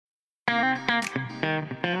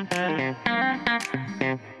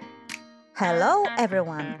Hello,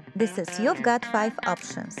 everyone. This is You've Got 5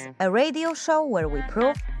 Options, a radio show where we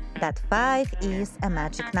prove that 5 is a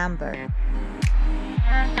magic number.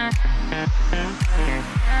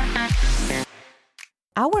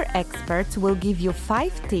 Our experts will give you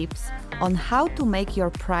 5 tips on how to make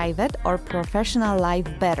your private or professional life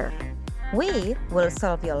better. We will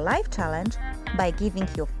solve your life challenge by giving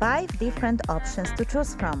you 5 different options to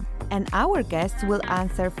choose from. And our guests will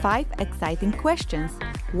answer 5 exciting questions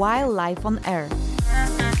while live on air.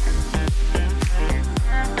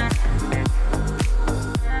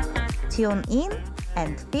 Tune in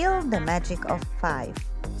and feel the magic of 5.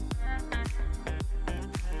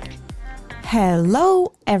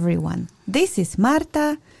 Hello, everyone. This is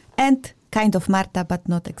Marta, and kind of Marta, but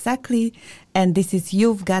not exactly. And this is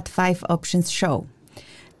You've Got 5 Options show.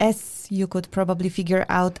 As you could probably figure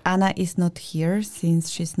out, Anna is not here since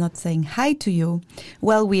she's not saying hi to you.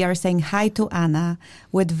 Well, we are saying hi to Anna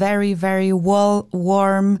with very, very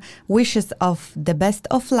warm wishes of the best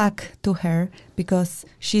of luck to her because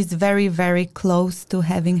she's very, very close to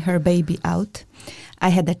having her baby out. I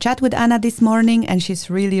had a chat with Anna this morning and she's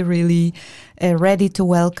really, really ready to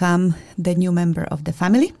welcome the new member of the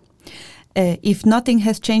family. If nothing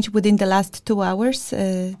has changed within the last 2 hours,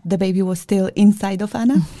 the baby was still inside of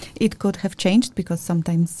Anna. It could have changed because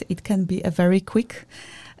sometimes it can be a very quick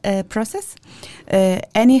process.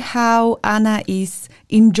 Anyhow, Anna is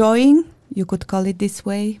enjoying, you could call it this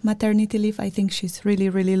way, maternity leave. I think she's really,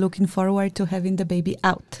 really looking forward to having the baby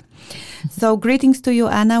out. So greetings to you,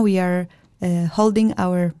 Anna. We are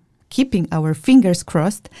keeping our fingers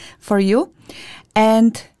crossed for you.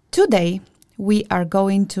 And today, we are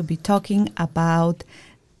going to be talking about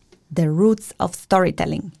the roots of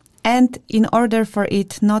storytelling. And in order for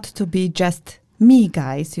it not to be just me,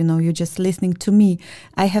 guys, you're just listening to me,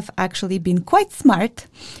 I have actually been quite smart.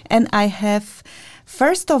 And I have,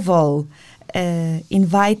 first of all,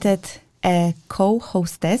 invited a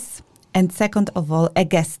co-hostess and second of all, a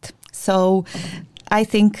guest. So I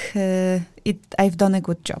think I've done a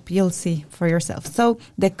good job. You'll see for yourself. So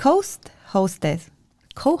the co-hostess,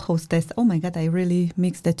 oh my God, I really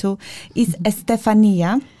mixed the two, is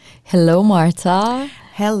Estefania. Hello, Marta.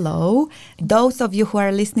 Hello. Those of you who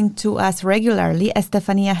are listening to us regularly,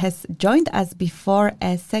 Estefania has joined us before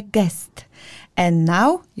as a guest. And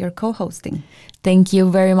now you're co-hosting. Thank you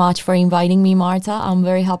very much for inviting me, Marta. I'm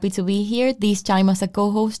very happy to be here this time as a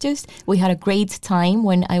co-hostess. We had a great time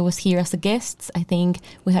when I was here as a guest. I think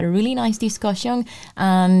we had a really nice discussion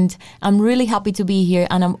and I'm really happy to be here.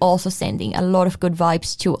 And I'm also sending a lot of good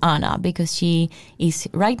vibes to Anna because she is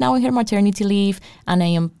right now in her maternity leave and I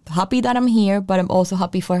am happy that I'm here, but I'm also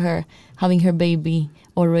happy for her having her baby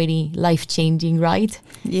already life-changing, right?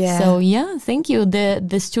 Yeah. So yeah, thank you.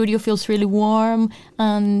 The studio feels really warm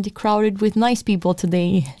and crowded with nice people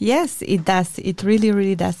today. Yes, it does. It really,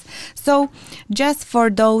 really does. So just for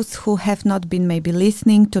those who have not been maybe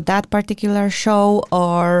listening to that particular show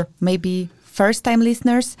or maybe first-time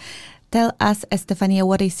listeners, tell us, Estefania,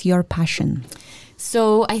 what is your passion?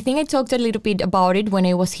 So I think I talked a little bit about it when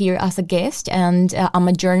I was here as a guest, and I'm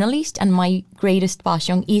a journalist and my greatest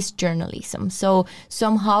passion is journalism. So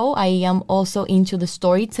somehow I am also into the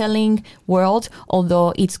storytelling world,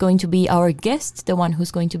 although it's going to be our guest, the one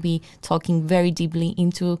who's going to be talking very deeply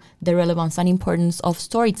into the relevance and importance of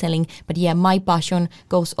storytelling. But yeah, my passion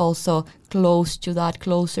goes also closer to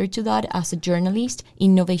that as a journalist,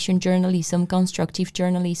 innovation journalism, constructive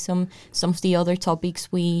journalism, some of the other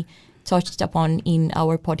topics we touched upon in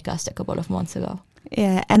our podcast a couple of months ago.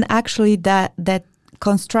 Yeah, and actually that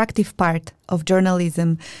constructive part of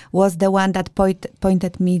journalism was the one that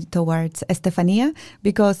pointed me towards Estefania,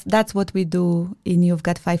 because that's what we do in You've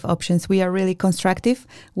Got 5 Options. We are really constructive.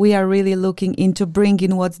 We are really looking into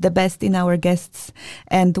bringing what's the best in our guests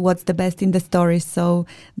and what's the best in the stories. So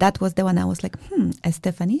that was the one I was like,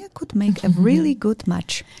 Estefania could make a really good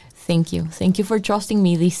match. Thank you. Thank you for trusting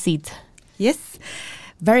me this seat. Yes.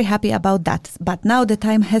 Very happy about that. But now the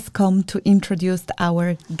time has come to introduce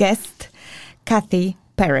our guest, Kathy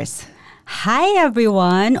Perez. Hi,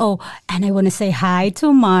 everyone. Oh, and I want to say hi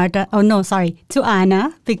to Marta. Oh, no, sorry, to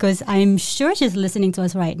Anna, because I'm sure she's listening to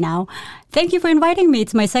us right now. Thank you for inviting me.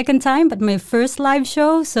 It's my second time, but my first live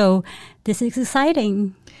show. So this is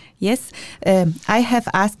exciting. Yes, I have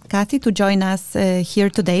asked Kathy to join us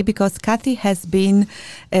here today because Kathy has been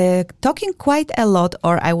talking quite a lot,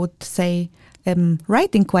 or I would say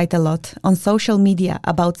writing quite a lot on social media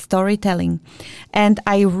about storytelling. And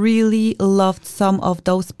I really loved some of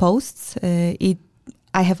those posts.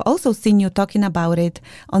 I have also seen you talking about it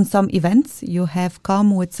on some events. You have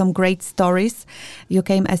come with some great stories. You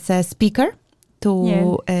came as a speaker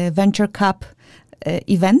to a Venture Cup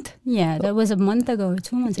event. Yeah, that was a month ago or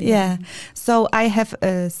 2 months ago. Yeah. So I have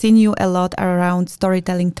seen you a lot around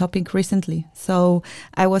storytelling topic recently. So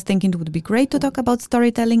I was thinking it would be great to talk about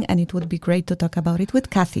storytelling, and it would be great to talk about it with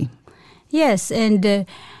Kathy. Yes, and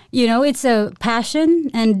it's a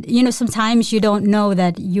passion, and sometimes you don't know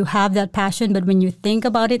that you have that passion, but when you think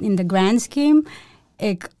about it in the grand scheme,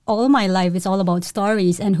 all my life is all about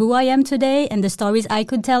stories, and who I am today and the stories I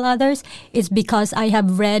could tell others is because I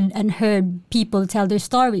have read and heard people tell their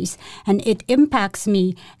stories, and it impacts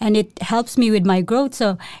me and it helps me with my growth.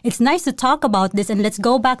 So it's nice to talk about this, and let's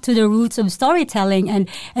go back to the roots of storytelling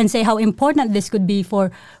and say how important this could be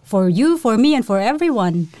for you, for me, and for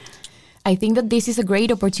everyone. I think that this is a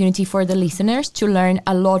great opportunity for the listeners to learn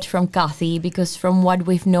a lot from Kathy, because from what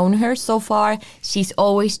we've known her so far, she's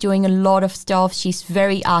always doing a lot of stuff. She's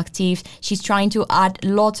very active. She's trying to add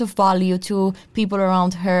lots of value to people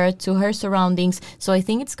around her, to her surroundings. So I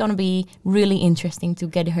think it's going to be really interesting to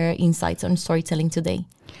get her insights on storytelling today.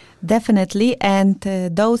 Definitely. And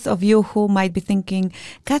those of you who might be thinking,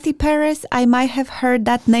 Kathy Perez, I might have heard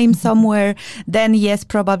that name somewhere, then yes,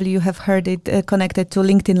 probably you have heard it connected to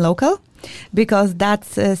LinkedIn Local, because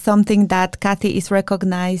that's something that Kathy is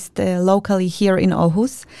recognized locally here in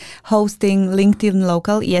Aarhus, hosting LinkedIn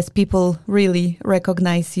Local. Yes, people really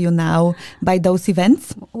recognize you now by those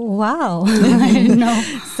events. Wow. I didn't know.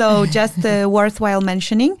 So just worthwhile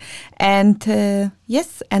mentioning. And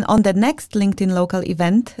yes, and on the next LinkedIn Local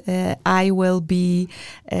event, I will be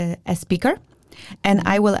a speaker, and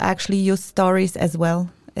I will actually use stories as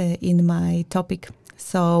well in my topic.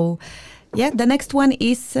 So yeah, the next one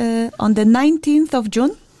is on the 19th of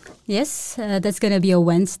June. Yes, that's going to be a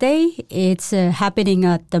Wednesday. It's happening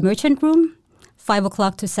at the Merchant Room, 5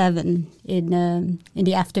 o'clock to 7 in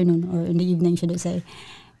the afternoon, or in the evening, should I say.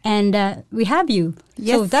 And we have you.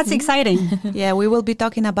 Yes. So that's exciting. Yeah, we will be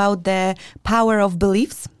talking about the power of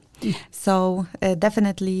beliefs. So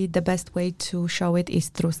definitely the best way to show it is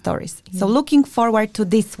through stories. Yeah. So looking forward to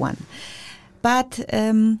this one. But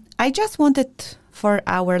I just wanted for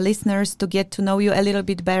our listeners to get to know you a little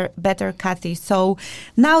bit better, Kathy. So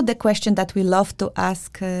now the question that we love to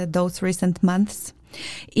ask those recent months.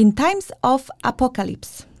 In times of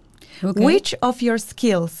apocalypse, which of your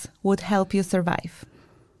skills would help you survive?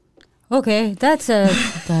 Okay, that's a.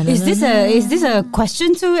 Is this a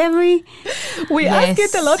question to every? We ask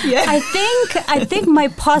it a lot. Yeah, I think my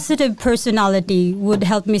positive personality would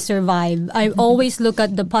help me survive. I always look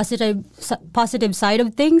at the positive side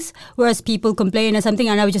of things, whereas people complain or something,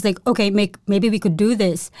 and I was just like, okay, maybe we could do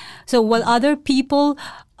this. So while other people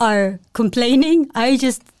are complaining, I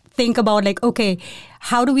just think about like, okay,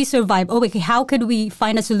 how do we survive? Oh, okay, how could we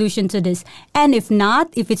find a solution to this? And if not,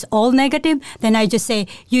 if it's all negative, then I just say,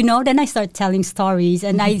 then I start telling stories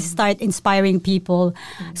and I start inspiring people.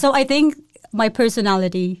 So I think my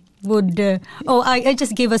personality would, I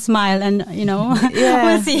just give a smile and, yeah,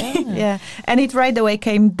 we'll see. Yeah. And it right away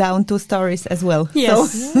came down to stories as well.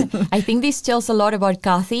 Yes. So. Yeah. I think this tells a lot about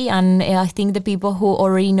Kathy, and I think the people who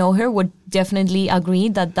already know her would definitely agree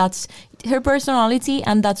that that's her personality,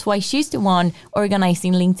 and that's why she's the one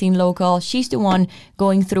organizing LinkedIn Local. She's the one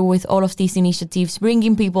going through with all of these initiatives,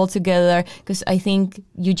 bringing people together, because I think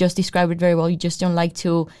you just described it very well. You just don't like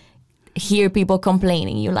to hear people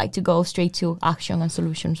complaining. You like to go straight to action and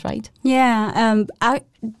solutions, right? Yeah.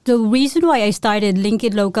 The reason why I started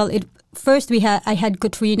LinkedIn Local, I had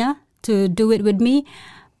Katrina to do it with me.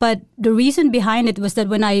 But the reason behind it was that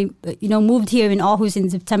when I, moved here in Aarhus in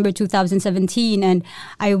September 2017, and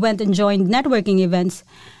I went and joined networking events,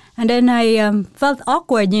 and then I felt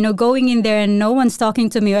awkward, going in there and no one's talking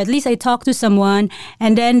to me, or at least I talked to someone,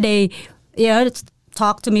 and then they,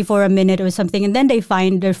 talk to me for a minute or something, and then they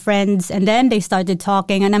find their friends, and then they started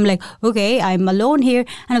talking, and I'm like, okay, I'm alone here,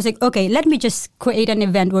 and I was like, okay, let me just create an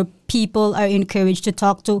event where people are encouraged to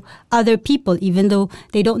talk to other people, even though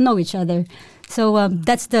they don't know each other. So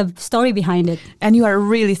that's the story behind it. And you are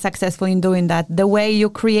really successful in doing that. The way you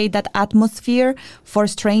create that atmosphere for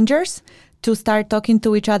strangers to start talking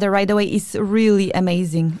to each other right away is really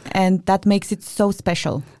amazing. And that makes it so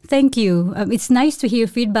special. Thank you. It's nice to hear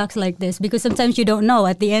feedbacks like this, because sometimes you don't know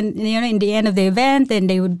at the end, in the end of the event, then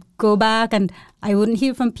they would go back and I wouldn't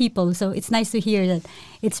hear from people. So it's nice to hear that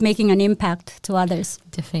it's making an impact to others.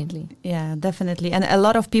 Definitely. Yeah, definitely. And a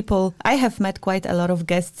lot of people, I have met quite a lot of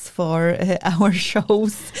guests for our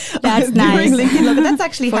shows. That's nice. That's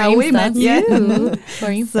actually how we met. Yeah.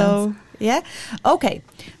 For instance. So, yeah. Okay.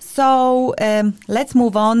 So let's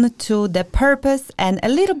move on to the purpose and a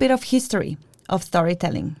little bit of history of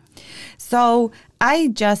storytelling. So I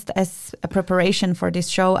just, as a preparation for this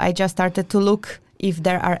show, I just started to look if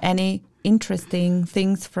there are any interesting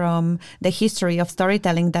things from the history of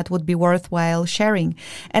storytelling that would be worthwhile sharing.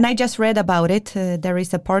 And I just read about it. There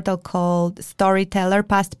is a portal called Storyteller,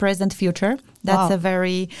 Past, Present, Future. That's a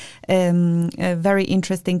very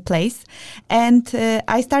interesting place. And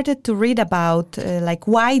I started to read about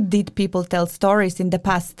why did people tell stories in the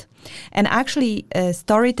past? And actually,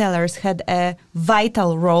 storytellers had a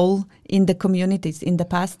vital role in the communities in the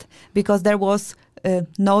past because there was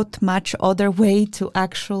not much other way to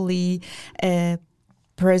actually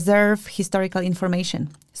preserve historical information.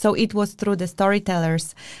 So it was through the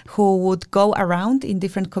storytellers who would go around in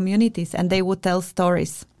different communities and they would tell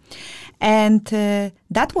stories. And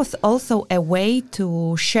that was also a way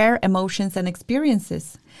to share emotions and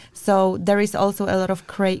experiences. So there is also a lot of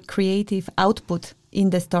creative output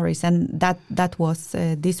in the stories, and that was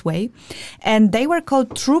this way. And they were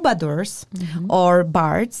called troubadours or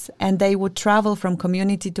bards, and they would travel from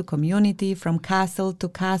community to community, from castle to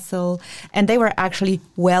castle, and they were actually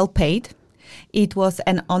well paid. It was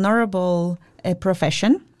an honorable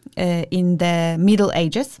profession in the Middle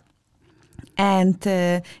Ages. And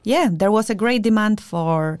there was a great demand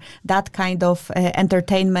for that kind of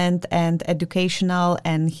entertainment and educational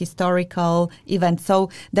and historical events. So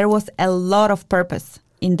there was a lot of purpose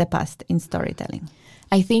in the past in storytelling.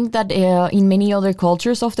 I think that in many other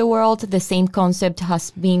cultures of the world, the same concept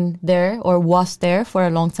has been there or was there for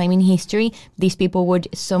a long time in history. These people would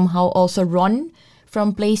somehow also run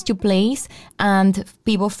from place to place, and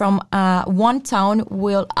people from one town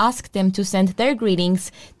will ask them to send their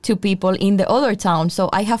greetings to people in the other town. So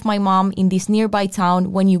I have my mom in this nearby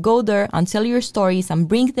town. When you go there and tell your stories and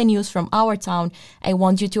bring the news from our town, I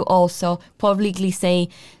want you to also publicly say,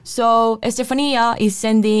 so Estefania is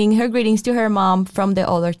sending her greetings to her mom from the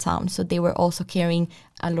other town. So they were also carrying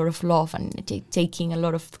a lot of love and taking a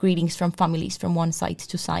lot of greetings from families from one side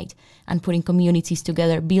to side and putting communities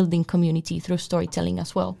together, building community through storytelling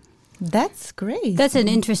as well. That's great. That's an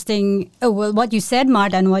interesting, what you said,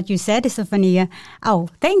 Marta, and what you said, Estefania. Oh,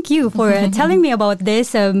 thank you for telling me about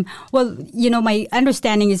this. My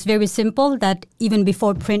understanding is very simple, that even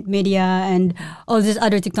before print media and all these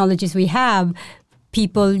other technologies we have,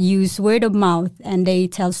 people use word of mouth and they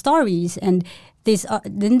tell stories. And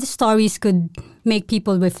then the stories could make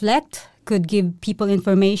people reflect, could give people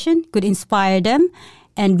information, could inspire them,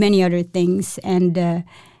 and many other things. And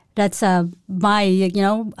that's my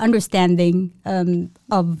understanding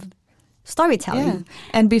of storytelling. Yeah.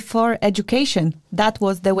 And before education, that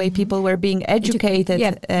was the way people were being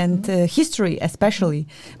educated, and history especially,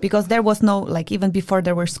 because there was no, even before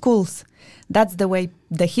there were schools, that's the way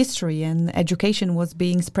the history and education was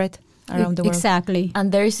being spread around the world. Exactly.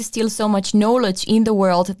 And there is still so much knowledge in the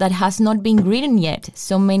world that has not been written yet.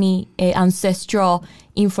 So many ancestral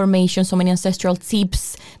information, so many ancestral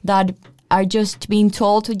tips that are just being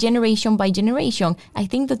told generation by generation. I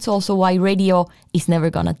think that's also why radio is never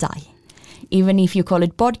gonna die. Even if you call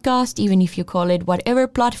it podcast, even if you call it whatever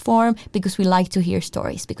platform, because we like to hear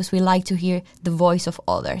stories, because we like to hear the voice of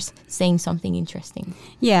others saying something interesting.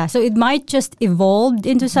 Yeah, so it might just evolve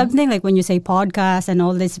into something like when you say podcast and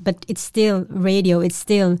all this, but it's still radio. It's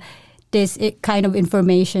still this kind of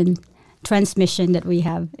information transmission that we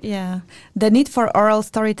have. Yeah. The need for oral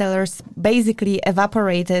storytellers basically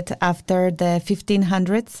evaporated after the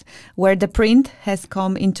 1500s, where the print has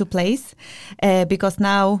come into place, because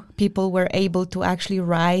now people were able to actually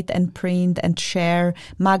write and print and share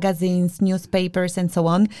magazines, newspapers, and so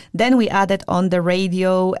on. Then we added on the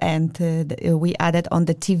radio and we added on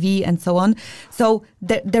the TV and so on. So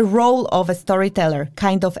the role of a storyteller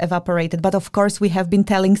kind of evaporated. But of course, we have been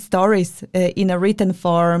telling stories in a written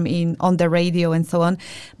form on the radio and so on.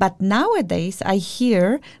 But nowadays, I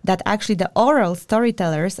hear that actually the oral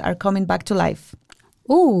storytellers are coming back to life.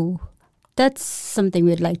 Ooh, that's something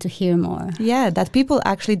we'd like to hear more. Yeah, that people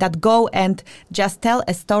actually that go and just tell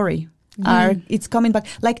a story. It's coming back.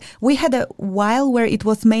 Like we had a while where it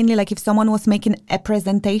was mainly like if someone was making a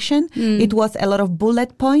presentation, it was a lot of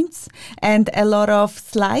bullet points and a lot of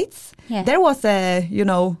slides. Yeah. There was a,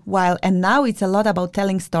 while, and now it's a lot about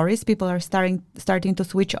telling stories. People are starting to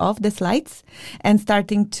switch off the slides and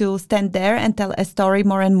starting to stand there and tell a story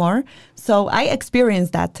more and more. So I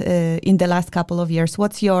experienced that in the last couple of years.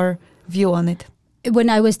 What's your view on it? When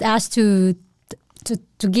I was asked to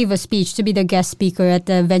give a speech, to be the guest speaker at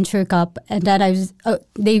the Venture Cup, and that I was,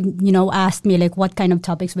 they asked me like, what kind of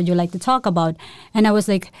topics would you like to talk about? And I was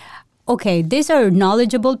like, okay, these are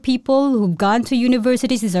knowledgeable people who've gone to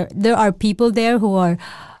universities. There are people there who are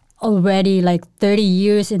already like 30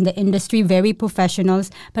 years in the industry, very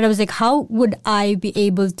professionals. But I was like, how would I be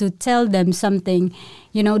able to tell them something,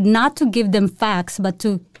 not to give them facts, but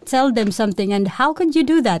to tell them something. And how could you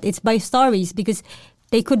do that? It's by stories, because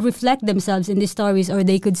they could reflect themselves in the stories, or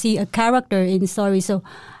they could see a character in stories. So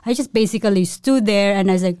I just basically stood there and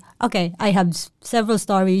I was like, okay, I have several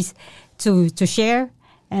stories to share.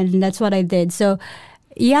 And that's what I did. So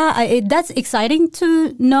yeah, that's exciting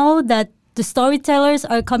to know that the storytellers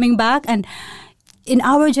are coming back. And in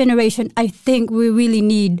our generation, I think we really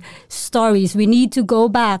need stories. We need to go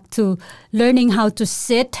back to learning how to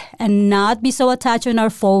sit and not be so attached on our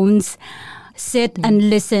phones, sit and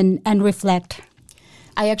listen and reflect.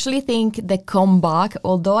 I actually think the comeback,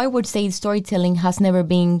 although I would say storytelling has never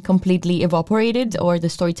been completely evaporated, or the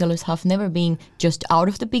storytellers have never been just out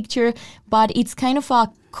of the picture, but it's kind of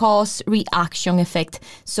a cause-reaction effect.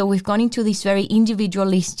 So we've gone into this very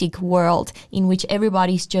individualistic world in which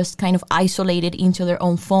everybody's just kind of isolated into their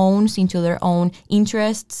own phones, into their own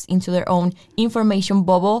interests, into their own information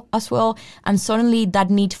bubble as well. And suddenly that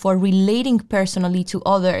need for relating personally to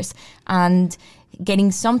others and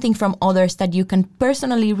getting something from others that you can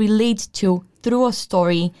personally relate to through a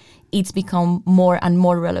story, it's become more and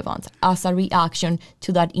more relevant as a reaction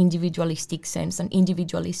to that individualistic sense and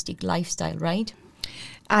individualistic lifestyle, right?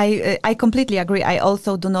 I completely agree. I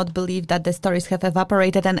also do not believe that the stories have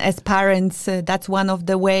evaporated. And as parents, that's one of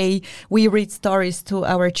the way we read stories to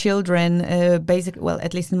our children. Basically, well,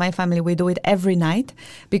 at least in my family, we do it every night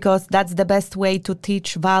because that's the best way to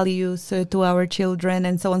teach values to our children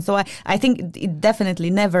and so on. So I think it definitely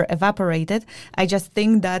never evaporated. I just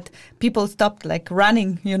think that people stopped like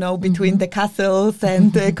running, between the castles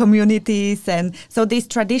and communities. And so this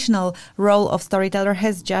traditional role of storyteller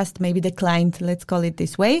has just maybe declined, let's call it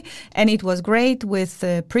this way. And it was great with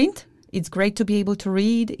print. It's great to be able to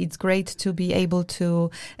read. It's great to be able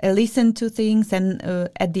to listen to things. And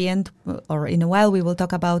at the end, or in a while, we will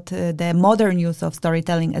talk about the modern use of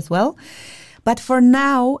storytelling as well. But for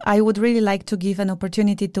now, I would really like to give an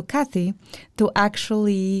opportunity to Kathy to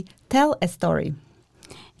actually tell a story.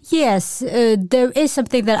 Yes, there is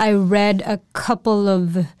something that I read a couple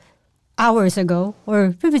of hours ago,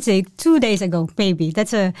 or we would say 2 days ago, maybe.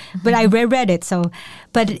 But I read it. So,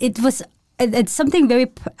 but it's something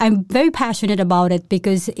I'm very passionate about it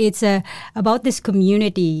because it's about this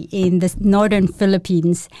community in the northern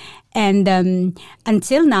Philippines. And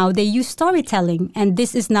until now, they use storytelling. And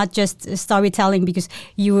this is not just storytelling because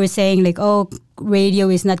you were saying like, oh, radio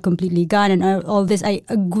is not completely gone and all this. I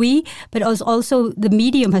agree. But also the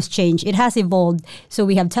medium has changed. It has evolved. So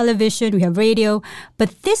we have television, we have radio.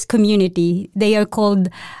 But this community, they are called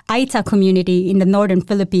Aita community in the northern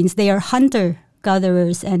Philippines. They are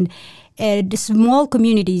hunter-gatherers and small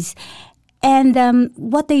communities. And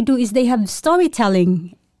what they do is they have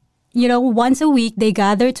storytelling. Once a week they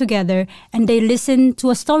gather together and they listen to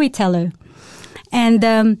a storyteller.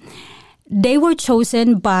 And they were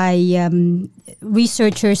chosen by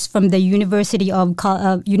researchers from the University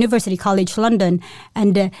College London,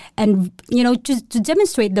 and to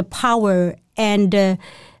demonstrate the power and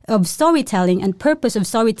of storytelling and purpose of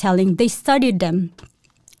storytelling. They studied them.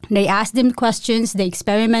 They asked them questions. They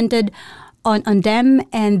experimented on them,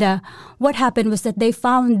 and what happened was that they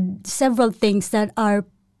found several things that are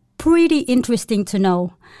pretty interesting to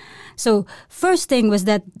know. So first thing was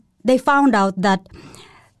that they found out that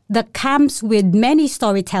the camps with many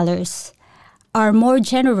storytellers are more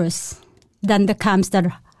generous than the camps that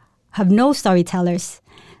have no storytellers.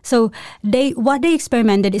 So what they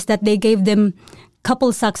experimented is that they gave them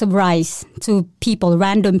couple sacks of rice to people,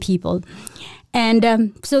 random people.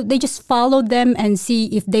 And so they just followed them and see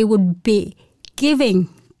if they would be giving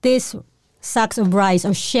these sacks of rice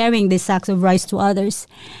or sharing these sacks of rice to others.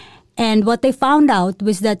 And what they found out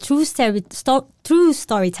was that through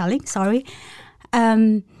storytelling,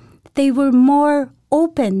 they were more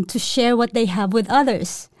open to share what they have with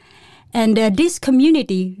others. And this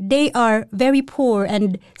community, they are very poor,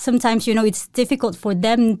 and sometimes it's difficult for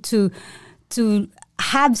them to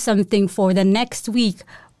have something for the next week.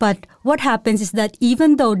 But what happens is that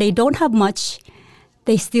even though they don't have much,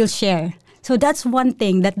 they still share. So that's one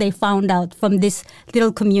thing that they found out from this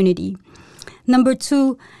little community. Number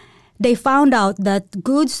two, they found out that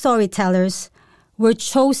good storytellers were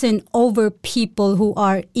chosen over people who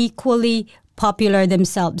are equally popular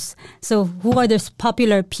themselves. So who are those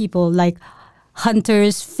popular people, like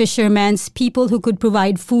hunters, fishermen, people who could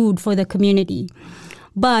provide food for the community?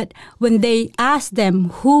 But when they asked them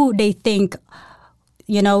who they think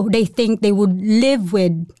they would live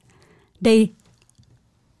with, they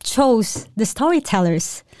chose the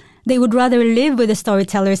storytellers. They would rather live with the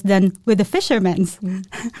storytellers than with the fishermen.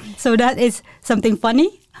 So that is something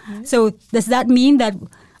funny. So does that mean that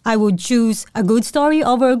I would choose a good story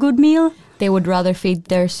over a good meal? They would rather feed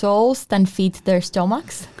their souls than feed their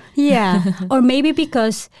stomachs. Yeah, or maybe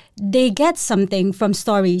because they get something from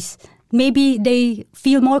stories. Maybe they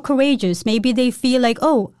feel more courageous. Maybe they feel like,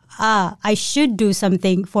 I should do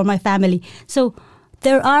something for my family. So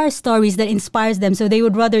there are stories that inspires them, so they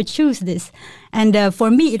would rather choose this. And for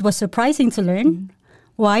me, it was surprising to learn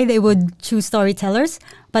why they would choose storytellers,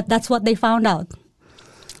 but that's what they found out.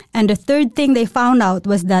 And the third thing they found out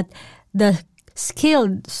was that the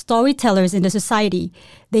skilled storytellers in the society,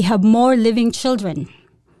 they have more living children.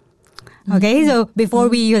 Okay, so before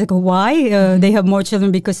we go, why? They have more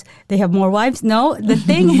children because they have more wives? No, the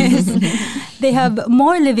thing is, they have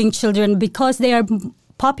more living children because they are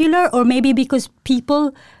popular, or maybe because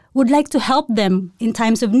people would like to help them in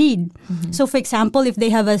times of need. So for example, if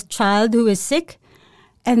they have a child who is sick,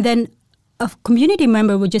 and then a community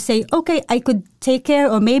member would just say, okay, I could take care,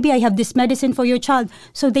 or maybe I have this medicine for your child.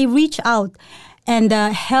 So they reach out and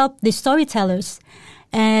help the storytellers.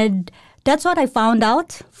 And that's what I found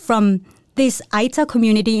out from this Aita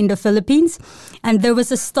community in the Philippines. And there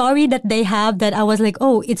was a story that they have that I was like,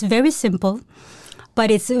 it's very simple,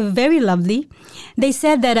 but it's very lovely. They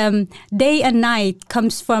said that day and night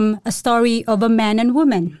comes from a story of a man and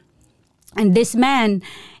woman. And this man,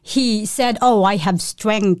 he said, I have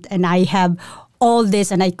strength and I have all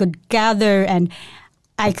this and I could gather and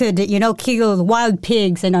I could, kill wild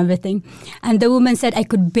pigs and everything. And the woman said, I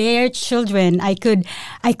could bear children. I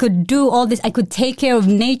could do all this. I could take care of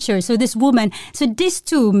nature. So these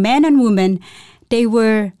two, men and women, they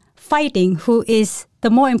were fighting who is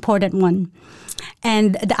the more important one.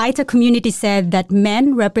 And the Aita community said that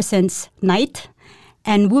men represents night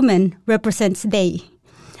and woman represents day.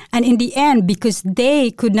 And in the end, because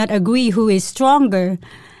they could not agree who is stronger,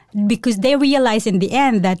 because they realized in the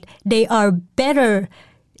end that they are better,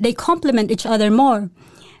 they complement each other more,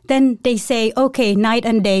 then they say, okay, night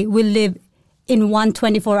and day will live in one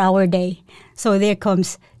 24-hour day. So there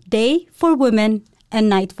comes day for women and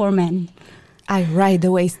night for men. I right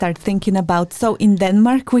away start thinking about, so in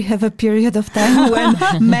Denmark we have a period of time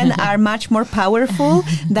when men are much more powerful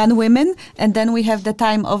than women, and then we have the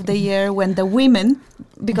time of the year when the women,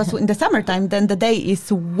 because in the summertime then the day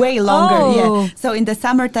is way longer. Yeah. So in the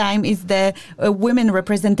summertime is the women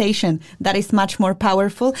representation that is much more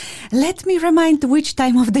powerful. Let me remind, which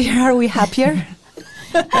time of the year are we happier?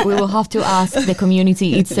 We will have to ask the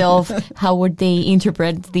community itself, how would they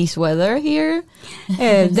interpret this weather here?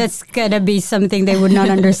 That's going to be something they would not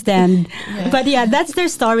understand. But yeah, that's their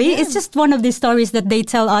story. Yeah. It's just one of the stories that they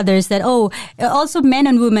tell others that, also men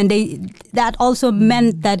and women, that also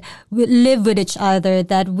meant that we live with each other,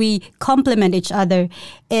 that we complement each other.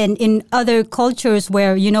 And in other cultures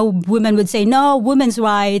where, women would say, no, women's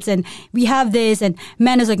rights, and we have this, and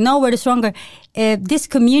men is like, no, we're the stronger. This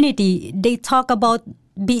community, they talk about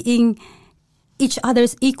being each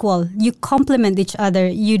other's equal. You complement each other.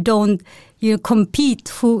 You compete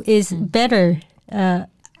who is better.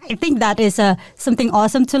 I think that is something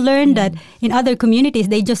awesome to learn, that in other communities,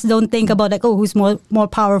 they just don't think about who's more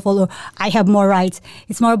powerful, or I have more rights.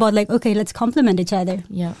 It's more about okay, let's complement each other.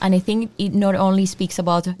 Yeah, and I think it not only speaks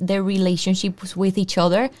about their relationships with each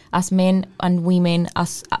other as men and women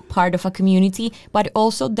as a part of a community, but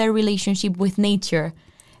also their relationship with nature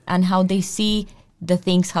and how they see the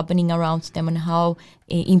things happening around them, and how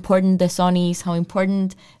important the sun is, how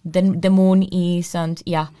important the moon is. And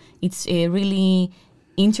yeah, it's a really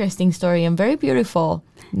interesting story and very beautiful,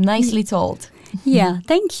 nicely told. Yeah,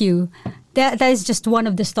 thank you. That is just one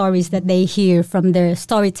of the stories that they hear from the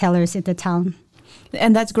storytellers in the town.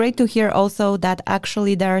 And that's great to hear also that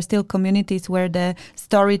actually there are still communities where the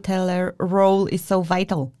storyteller role is so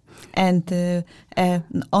vital and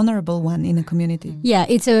an honorable one in a community. Yeah,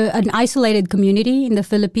 it's an isolated community in the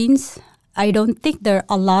Philippines. I don't think there are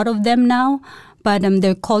a lot of them now, but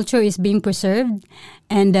their culture is being preserved.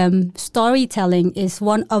 And storytelling is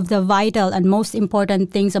one of the vital and most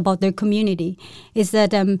important things about their community, is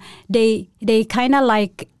that they kind of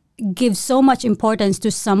give so much importance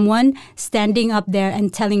to someone standing up there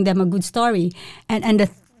and telling them a good story. And the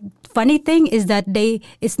funny thing is that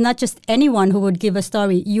it's not just anyone who would give a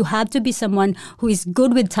story. You have to be someone who is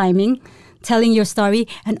good with timing, telling your story,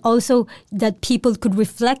 and also that people could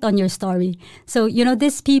reflect on your story. So,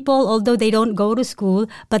 these people, although they don't go to school,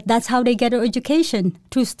 but that's how they get their education,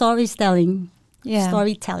 through storytelling. Yeah.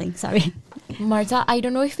 Storytelling, sorry. Marta, I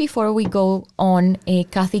don't know if before we go on,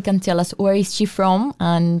 Kathy can tell us where is she from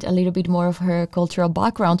and a little bit more of her cultural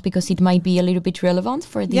background, because it might be a little bit relevant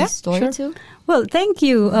for this story too. Well, thank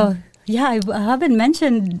you. I haven't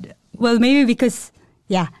mentioned, maybe because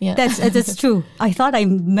Yeah, Yeah. that's true. I thought I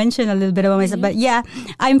mentioned a little bit about myself, but yeah,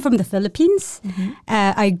 I'm from the Philippines.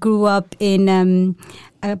 I grew up in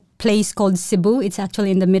a place called Cebu. It's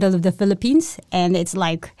actually in the middle of the Philippines, and it's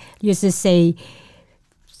like, let's just say,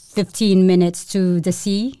 15 minutes to the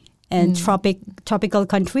sea and tropical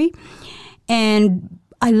country. And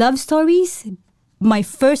I love stories.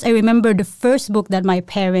 I remember the first book that my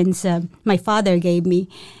parents, my father gave me.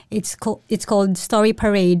 It's called Story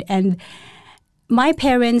Parade, and my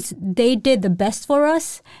parents, they did the best for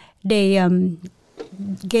us. They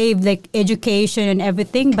gave like education and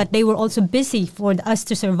everything, but they were also busy for us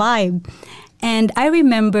to survive. And I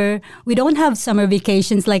remember we don't have summer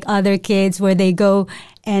vacations like other kids where they go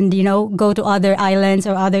and, go to other islands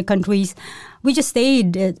or other countries. We just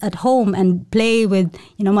stayed at home and play with,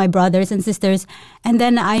 my brothers and sisters. And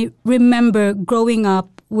then I remember growing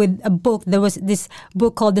up with a book. There was this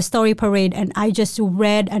book called The Story Parade, and I just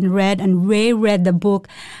read and read and reread the book.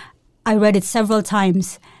 I read it several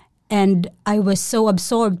times, and I was so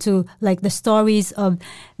absorbed to like the stories of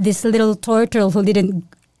this little turtle who didn't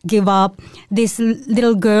give up, this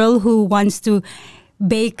little girl who wants to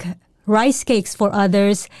bake rice cakes for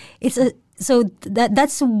others. So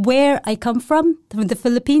that's where I come from the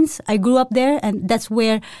Philippines. I grew up there, and that's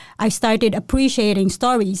where I started appreciating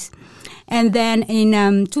stories. And then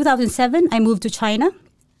in 2007, I moved to China.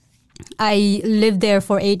 I lived there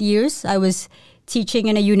for 8 years. I was teaching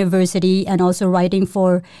in a university and also writing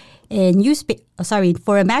for a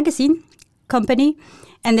for a magazine company.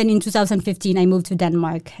 And then in 2015, I moved to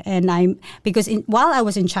Denmark. And while I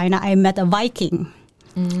was in China, I met a Viking.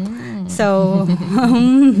 So,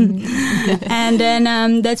 and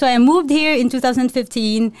then that's why I moved here in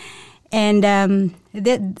 2015, and I'm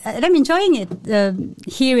enjoying it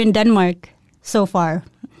here in Denmark so far.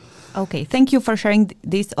 Okay, thank you for sharing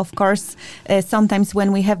this. Of course, sometimes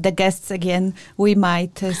when we have the guests again, we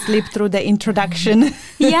might slip through the introduction.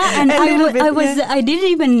 Yeah, and I didn't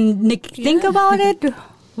even think about it.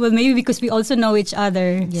 Well, maybe because we also know each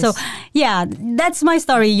other. Yes. So, yeah, that's my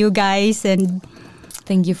story, you guys, and.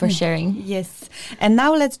 Thank you for sharing. Yes. And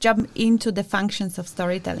now let's jump into the functions of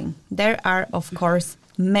storytelling. There are, of course,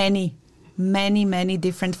 many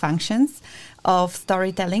different functions of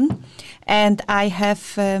storytelling. And I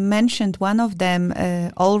have mentioned one of them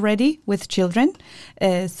already with children.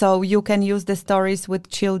 So you can use the stories with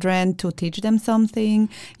children to teach them something.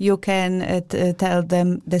 You can tell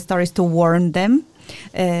them the stories to warn them.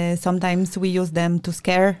 Sometimes we use them to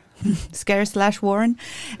scare/warn.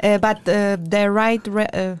 But the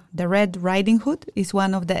Red Riding Hood is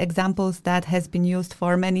one of the examples that has been used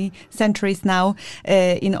for many centuries now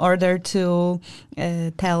in order to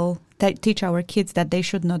teach our kids that they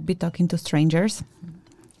should not be talking to strangers.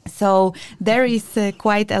 So there is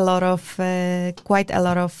quite a lot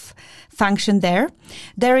of function there.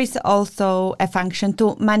 There is also a function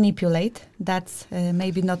to manipulate. That's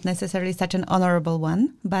maybe not necessarily such an honorable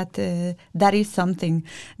one, but that is something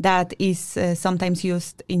that is sometimes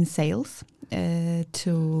used in sales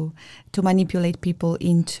to manipulate people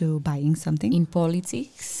into buying something. In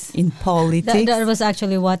politics. That was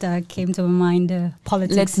actually what came to my mind.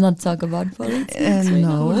 Politics. Let's not talk about politics.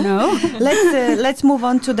 No. Let's move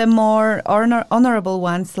on to the more honorable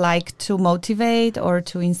ones, like to motivate or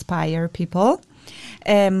to inspire people.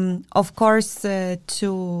 Of course,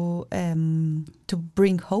 to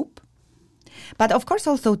bring hope, but of course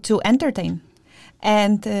also to entertain.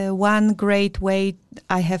 And one great way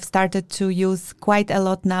I have started to use quite a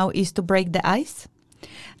lot now is to break the ice.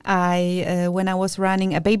 When I was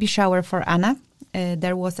running a baby shower for Anna,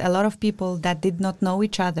 there was a lot of people that did not know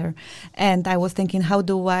each other. And I was thinking, how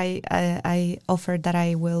do I offered that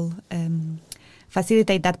I will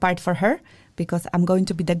facilitate that part for her, because I'm going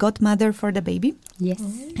to be the godmother for the baby. Yes.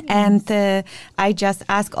 And I just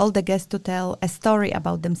ask all the guests to tell a story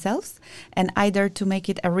about themselves, and either to make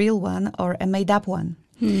it a real one or a made-up one.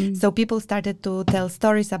 So people started to tell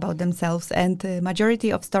stories about themselves, and the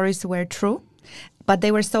majority of stories were true. But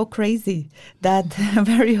they were so crazy that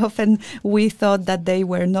very often we thought that they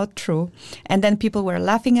were not true. And then people were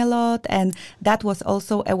laughing a lot. And that was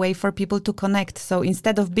also a way for people to connect. So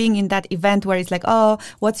instead of being in that event where it's like, oh,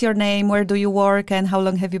 what's your name? Where do you work? And how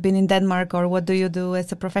long have you been in Denmark? Or what do you do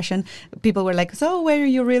as a profession? People were like, so were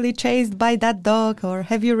you really chased by that dog? Or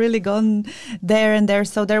have you really gone there and there?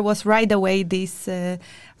 So there was right away this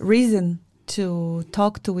reason to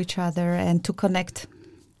talk to each other and to connect.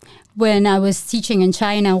 When I was teaching in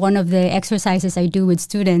China, one of the exercises I do with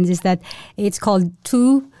students is that it's called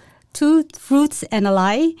two truths and a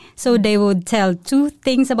lie. So they would tell two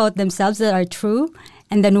things about themselves that are true,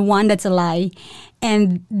 and then one that's a lie.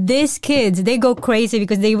 And these kids, they go crazy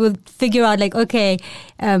because they will figure out like, okay,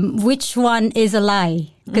 which one is a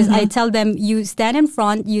lie? Because I tell them, you stand in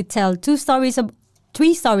front, you tell three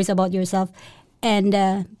stories about yourself,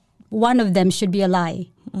 and one of them should be a lie.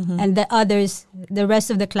 And the rest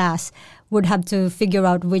of the class would have to figure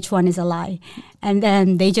out which one is a lie. And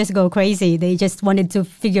then they just go crazy. They just wanted to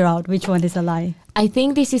figure out which one is a lie. I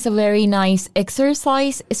think this is a very nice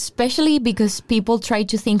exercise, especially because people try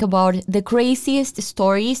to think about the craziest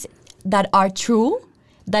stories that are true,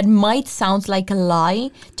 that might sound like a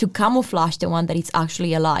lie, to camouflage the one that is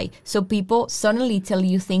actually a lie. So people suddenly tell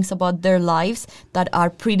you things about their lives that are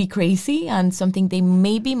pretty crazy and something they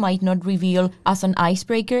maybe might not reveal as an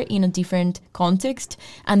icebreaker in a different context.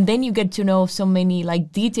 And then you get to know so many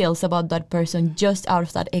like details about that person just out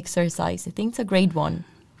of that exercise. I think it's a great one.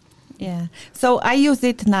 Yeah. So I use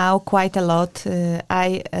it now quite a lot.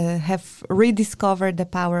 I have rediscovered the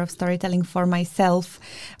power of storytelling for myself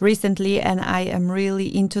recently, and I am really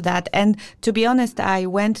into that. And to be honest, I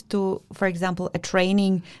went to, for example, a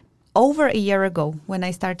training over a year ago when I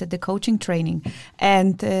started the coaching training.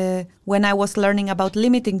 And when I was learning about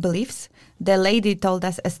limiting beliefs, the lady told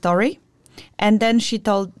us a story. And then she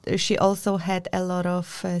also had a lot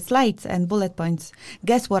of slides and bullet points.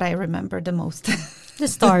 Guess what I remember the most? The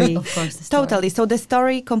story. Of course, the story. Totally. So the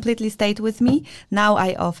story completely stayed with me. Now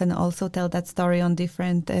I often also tell that story on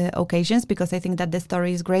different occasions because I think that the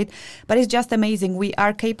story is great. But it's just amazing. We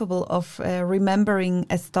are capable of remembering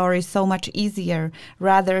a story so much easier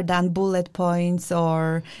rather than bullet points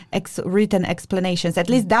or written explanations. At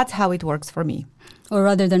least that's how it works for me. Or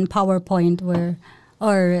rather than PowerPoint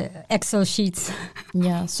or Excel sheets.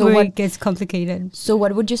 Yeah. So where it gets complicated. So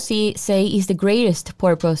what would you say is the greatest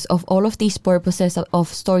purpose of all of these purposes of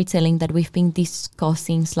storytelling that we've been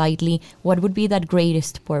discussing slightly? What would be that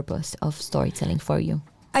greatest purpose of storytelling for you?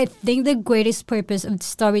 I think the greatest purpose of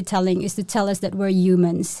storytelling is to tell us that we're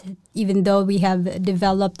humans. Even though we have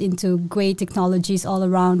developed into great technologies all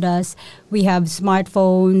around us, we have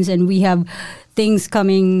smartphones and we have things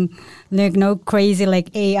coming like crazy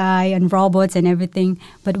like AI and robots and everything.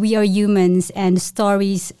 But we are humans, and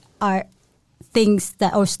stories are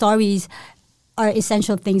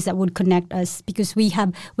essential things that would connect us, because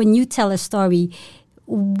when you tell a story,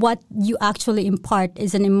 what you actually impart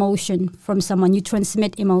is an emotion from someone. You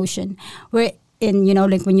transmit emotion. Where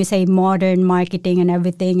like when you say modern marketing and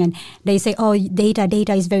everything, and they say, oh, data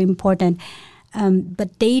is very important.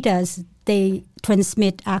 But they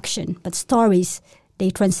transmit action. But stories, they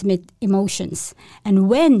transmit emotions. And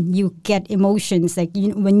when you get emotions, like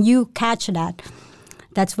when you catch that,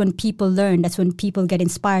 that's when people learn. That's when people get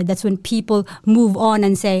inspired. That's when people move on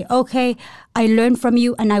and say, okay, I learned from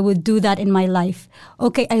you and I would do that in my life.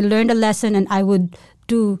 Okay, I learned a lesson and I would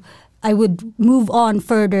move on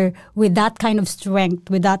further with that kind of strength,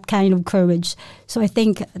 with that kind of courage. So I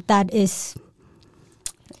think that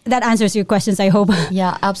answers your questions, I hope.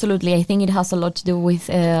 Yeah, absolutely. I think it has a lot to do with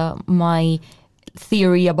my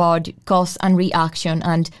theory about cause and reaction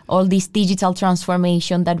and all this digital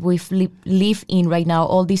transformation that we've live in right now.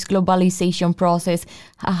 All this globalization process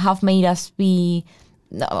have made us be,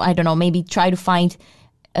 I don't know, maybe try to find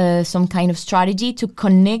some kind of strategy to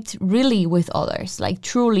connect really with others, like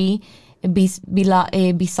truly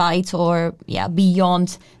besides or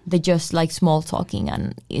beyond the just like small talking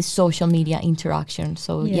and social media interaction.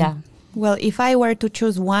 So yeah. Well, if I were to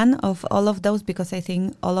choose one of all of those, because I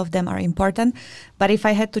think all of them are important, but if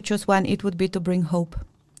I had to choose one, it would be to bring hope.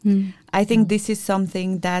 I think this is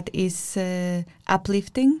something that is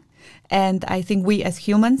uplifting. And I think we as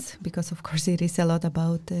humans, because of course it is a lot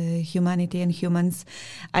about humanity and humans,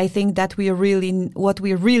 I think that what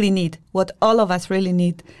we really need, what all of us really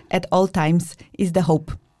need at all times is the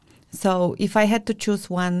hope. So if I had to choose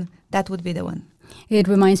one, that would be the one. It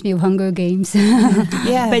reminds me of Hunger Games.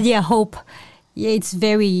 Yeah. But hope. Yeah, it's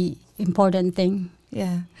very important thing.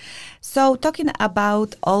 Yeah. So talking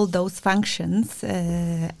about all those functions,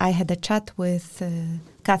 I had a chat with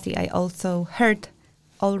Kathy. I also heard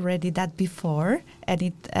already that before,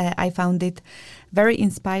 and I found it very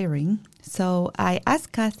inspiring. So I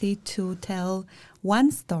asked Kathy to tell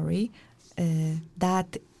one story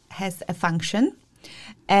that has a function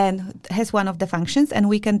and has one of the functions, and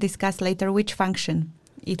we can discuss later which function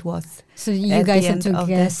it was. So you guys have to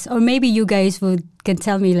guess, or maybe you guys can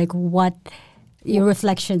tell me like what your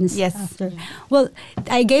reflections. Yes. After. Well,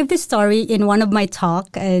 I gave this story in one of my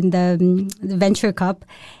talk in the Venture Cup,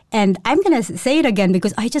 and I'm gonna say it again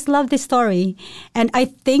because I just love this story, and I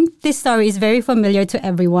think this story is very familiar to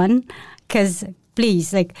everyone. Because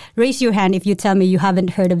please, like, raise your hand if you tell me you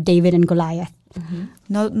haven't heard of David and Goliath.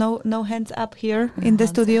 No hands up here in the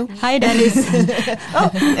studio. Hi, Dennis.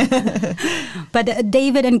 But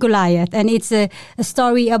David and Goliath, and it's a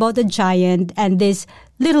story about a giant and this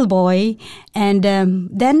little boy, and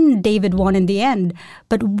then David won in the end.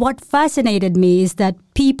 But what fascinated me is that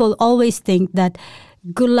people always think that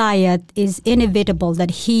Goliath is inevitable,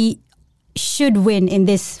 that he should win in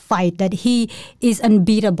this fight, that he is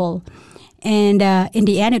unbeatable. And in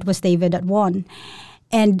the end, it was David that won.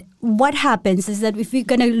 And what happens is that if we're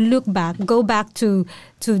going to go back to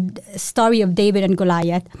the story of David and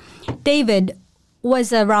Goliath, David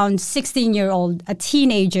was around 16-year-old, a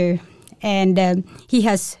teenager, and he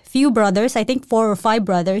has few brothers, I think 4 or 5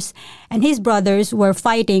 brothers, and his brothers were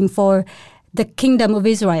fighting for the kingdom of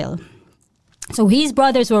Israel. So his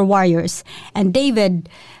brothers were warriors, and David,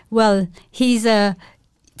 well, he's a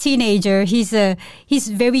teenager, he's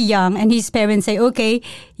very young, and his parents say, okay,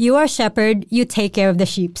 you are a shepherd, you take care of the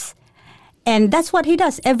sheep. And that's what he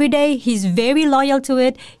does every day. He's very loyal to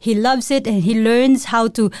it, he loves it, and he learns how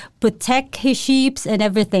to protect his sheep and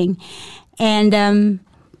everything. And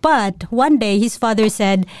but one day his father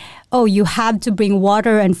said, oh, you have to bring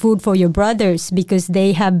water and food for your brothers, because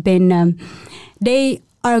they have been they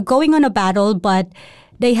are going on a battle, but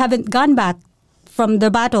they haven't gone back from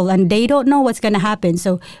the battle, and they don't know what's going to happen.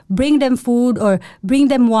 So bring them food or bring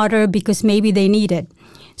them water, because maybe they need it.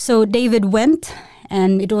 So David went,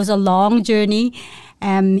 and it was a long journey.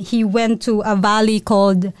 He went to a valley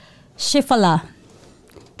called Shiphala.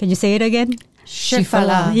 Can you say it again?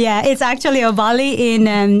 Shiphala. Yeah, it's actually a valley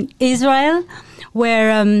in Israel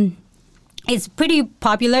where it's pretty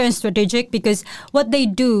popular and strategic, because what they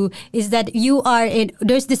do is that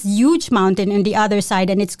there's this huge mountain on the other side,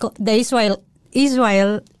 and it's called the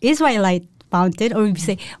Israelite mountain, or we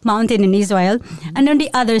say mountain in Israel. And on the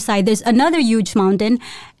other side, there's another huge mountain.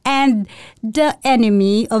 And the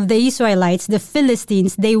enemy of the Israelites, the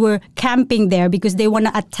Philistines, they were camping there because they want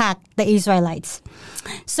to attack the Israelites.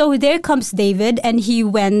 So there comes David, and he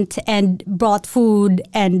went and brought food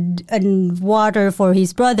and water for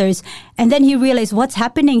his brothers. And then he realized what's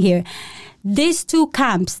happening here. These two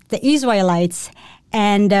camps, the Israelites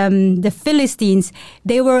and the Philistines,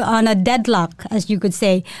 they were on a deadlock, as you could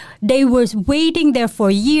say. They were waiting there for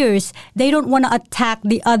years. They don't want to attack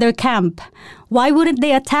the other camp. Why wouldn't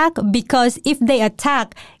they attack? Because if they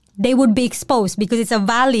attack, they would be exposed, because it's a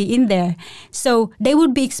valley in there. So they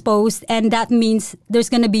would be exposed, and that means there's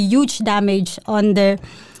going to be huge damage on the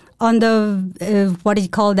what do you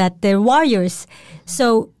call that? Their warriors.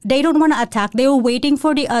 So they don't want to attack. They were waiting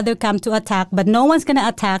for the other camp to attack, but no one's going to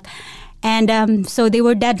attack. And so they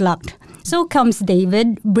were deadlocked. So comes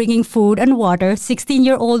David bringing food and water,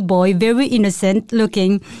 16-year-old boy, very innocent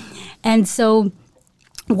looking. And so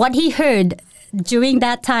what he heard during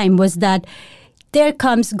that time was that there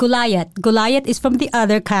comes Goliath. Goliath is from the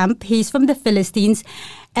other camp. He's from the Philistines.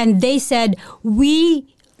 And they said,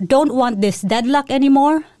 we don't want this deadlock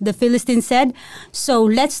anymore, the Philistines said. So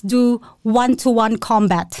let's do 1-to-1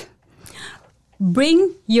 combat.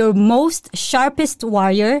 Bring your most sharpest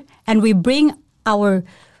warrior, and we bring our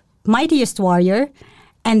mightiest warrior,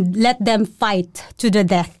 and let them fight to the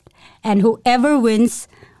death. And whoever wins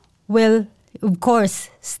will, of course,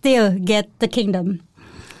 still get the kingdom.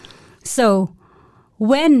 So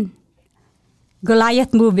when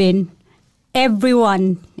Goliath moved in,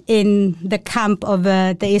 everyone in the camp of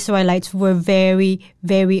the Israelites were very,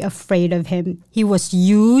 very afraid of him. He was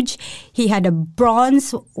huge. He had a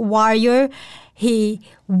bronze warrior. He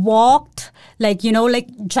walked like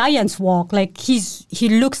giants walk. Like he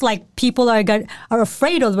looks like people are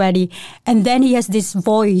afraid already. And then he has this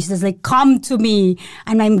voice that's like, come to me,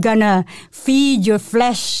 and I'm gonna feed your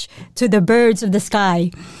flesh to the birds of the sky.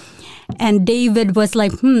 And David was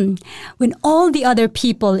like, When all the other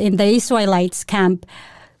people in the Israelites camp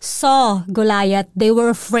saw Goliath, they were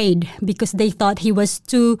afraid because they thought he was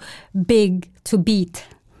too big to beat.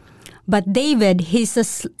 But David, he's a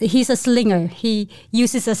slinger. He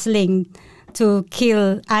uses a sling to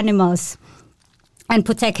kill animals and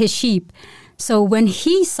protect his sheep. So when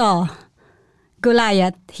he saw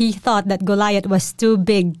Goliath, he thought that Goliath was too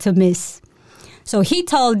big to miss. So he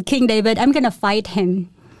told King David, I'm going to fight him.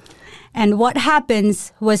 And what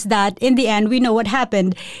happens was that in the end, we know what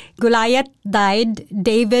happened. Goliath died,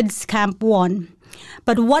 David's camp won.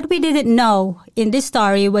 But what we didn't know in this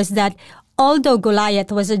story was that although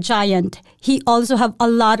Goliath was a giant, he also had a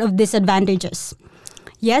lot of disadvantages.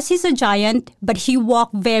 Yes, he's a giant, but he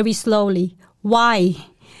walked very slowly. Why?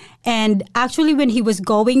 And actually, when he was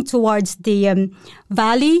going towards the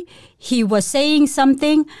valley, he was saying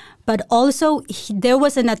something, but also there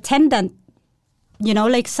was an attendant,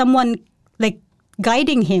 like someone like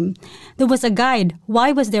guiding him. There was a guide.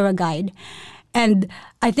 Why was there a guide? And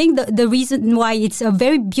I think the reason why it's a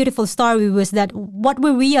very beautiful story was that what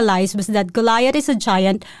we realized was that Goliath is a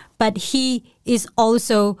giant, but he is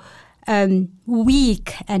also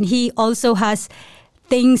weak, and he also has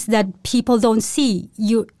things that people don't see.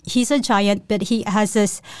 He's a giant, but he has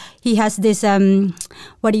this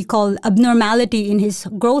what do you call abnormality in his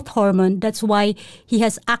growth hormone. That's why he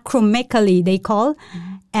has acromegaly, they call,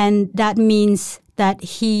 and that means that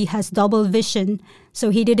he has double vision. So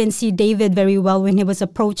he didn't see David very well when he was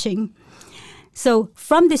approaching. So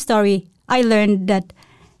from this story, I learned that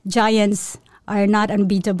giants are not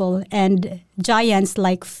unbeatable, and giants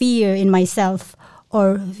like fear in myself,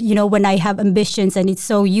 or, when I have ambitions and it's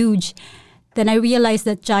so huge, then I realized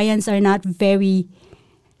that giants are not very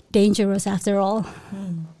dangerous after all.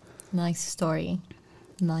 Nice story.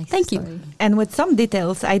 Thank you. And with some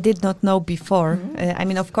details I did not know before.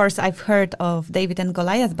 Of course, I've heard of David and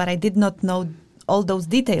Goliath, but I did not know all those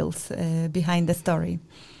details behind the story.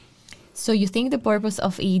 So you think the purpose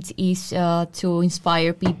of it is to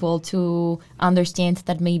inspire people to understand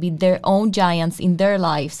that maybe their own giants in their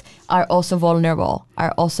lives are also vulnerable,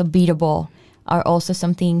 are also beatable, are also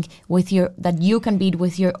something that you can beat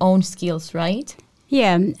with your own skills, right?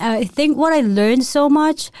 Yeah, I think what I learned so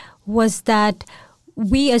much was that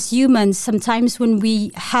we as humans, sometimes when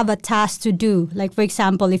we have a task to do, like for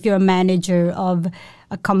example, if you're a manager of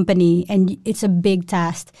a company and it's a big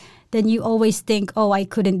task, then you always think, oh, I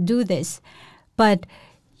couldn't do this. But,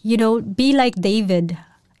 be like David.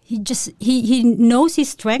 He knows his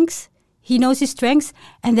strengths. He knows his strengths,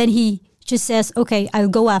 and then he just says, okay, I'll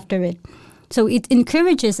go after it. So it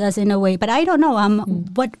encourages us in a way. But I don't know,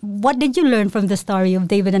 what did you learn from the story of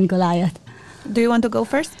David and Goliath? Do you want to go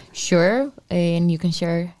first? Sure, and you can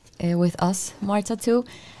share with us, Marta, too.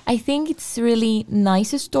 I think it's really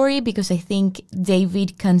nice story because I think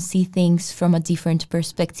David can see things from a different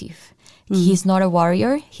perspective. He's not a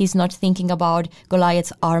warrior. He's not thinking about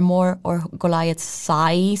Goliath's armor or Goliath's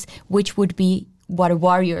size, which would be what a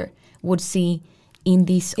warrior would see in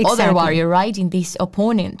this other warrior, right? In this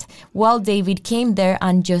opponent. Well, David came there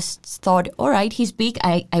and just thought, all right, he's big.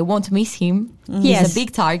 I won't miss him. He's a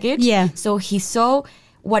big target. Yeah. So he saw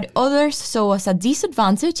what others saw as a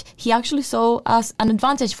disadvantage, he actually saw as an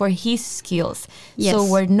advantage for his skills. Yes. So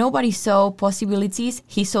where nobody saw possibilities,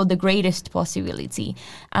 he saw the greatest possibility.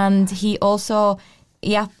 And he also,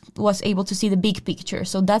 was able to see the big picture.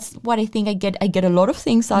 So that's what I think I get. I get a lot of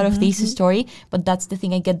things out of this story, but that's the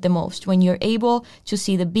thing I get the most. When you're able to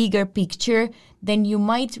see the bigger picture, then you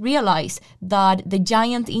might realize that the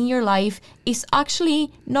giant in your life is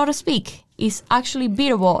actually not as big. Is actually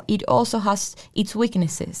beatable. It also has its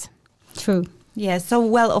weaknesses. True. Yeah,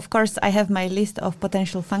 so of course, I have my list of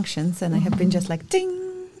potential functions, and I have been just like ding,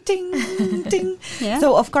 ding, ding. Yeah.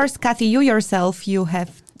 So, of course, Kathy, you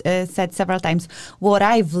have said several times what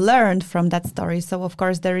I've learned from that story. So, of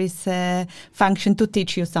course, there is a function to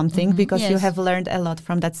teach you something because you have learned a lot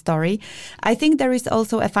from that story. I think there is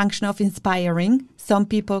also a function of inspiring. Some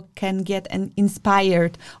people can get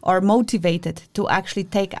inspired or motivated to actually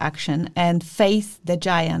take action and face the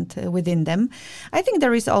giant within them. I think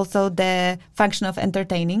there is also the function of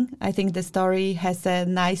entertaining. I think the story has a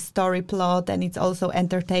nice story plot and it's also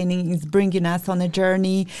entertaining. It's bringing us on a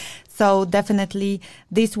journey. So definitely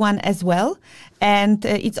this one as well. And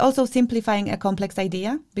it's also simplifying a complex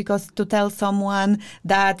idea, because to tell someone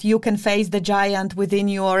that you can face the giant within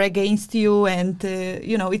you or against you, and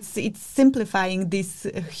it's simplifying this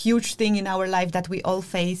huge thing in our life that we all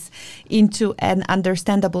face into an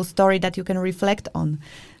understandable story that you can reflect on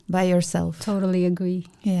by yourself. Totally agree.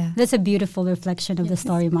 Yeah. That's a beautiful reflection of the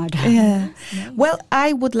story, Marta. Yeah. Well,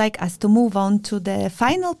 I would like us to move on to the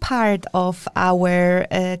final part of our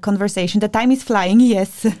conversation. The time is flying,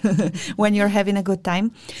 yes, when you're having a good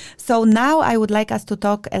time. So now I would like us to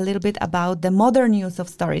talk a little bit about the modern use of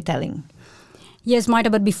storytelling. Yes, Marta,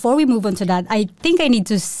 but before we move on to that, I think I need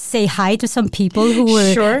to say hi to some people who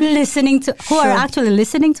were are actually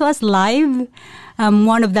listening to us live.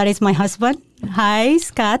 One of that is my husband. Hi,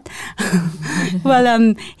 Scott.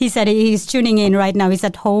 Well, he said he's tuning in right now. He's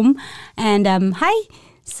at home. And hi.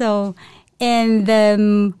 So, and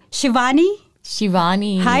Shivani.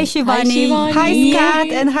 Shivani. Hi, Shivani. Hi, Scott.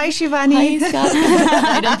 And hi, Shivani. Hi, Scott.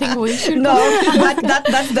 I don't think we should. No, but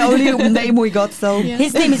that's the only name we got. So yeah.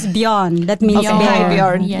 His name is Bjorn. That means Bjorn. Hi,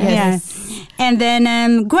 Bjorn. Yes. Yeah. And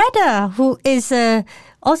then Greta, who is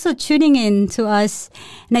also tuning in to us.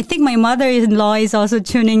 And I think my mother-in-law is also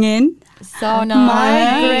tuning in. So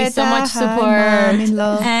nice. Greta, so much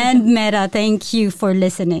support. And Meta, thank you for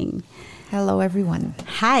listening. Hello, everyone.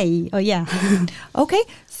 Hi. Oh, yeah. Okay.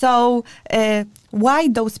 So why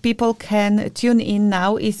those people can tune in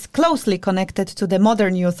now is closely connected to the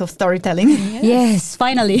modern use of storytelling. Yes,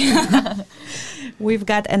 finally. We've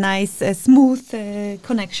got a nice, smooth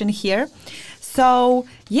connection here. So,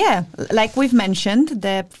 yeah, like we've mentioned,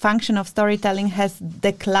 the function of storytelling has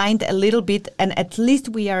declined a little bit, and at least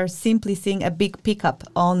we are simply seeing a big pickup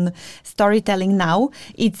on storytelling now.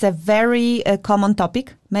 It's a very common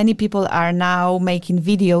topic. Many people are now making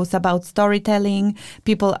videos about storytelling.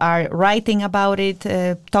 People are writing about it,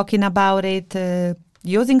 talking about it,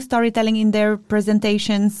 using storytelling in their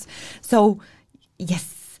presentations. So,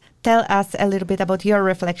 yes, tell us a little bit about your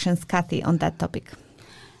reflections, Kathy, on that topic.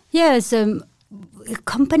 Yes,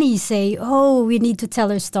 companies say, oh, we need to tell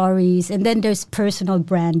our stories. And then there's personal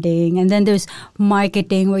branding. And then there's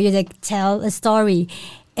marketing where you like tell a story.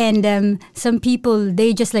 And some people,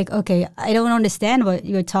 they just like, okay, I don't understand what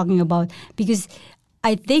you're talking about. Because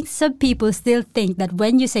I think some people still think that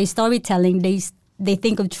when you say storytelling, they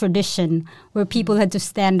think of tradition where people had to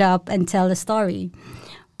stand up and tell a story.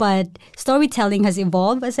 But storytelling has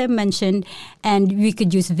evolved, as I mentioned, and we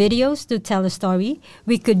could use videos to tell a story.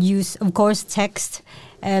 We could use, of course, text,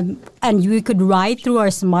 and we could write through our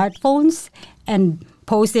smartphones and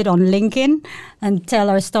post it on LinkedIn and tell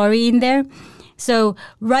our story in there. So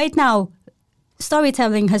right now,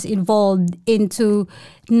 storytelling has evolved into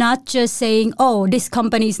not just saying, oh, this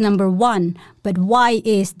company is number one, but why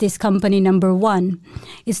is this company number one?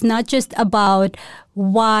 It's not just about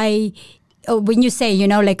why. When you say,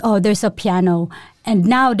 like, oh, there's a piano, and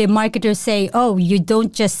now the marketers say, oh, you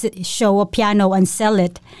don't just show a piano and sell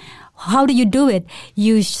it. How do you do it?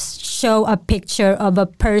 You show a picture of a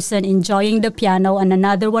person enjoying the piano and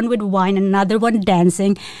another one with wine and another one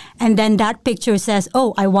dancing. And then that picture says,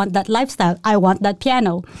 oh, I want that lifestyle. I want that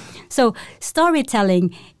piano. So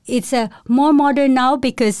storytelling, it's more modern now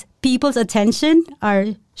because people's attention are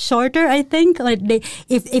shorter, I think. Like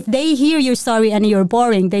if they hear your story and you're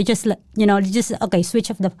boring, they just okay, switch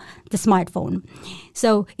off the smartphone.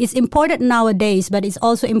 So it's important nowadays, but it's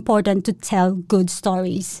also important to tell good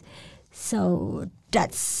stories. So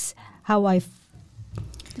that's how I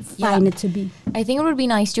find it to be. I think it would be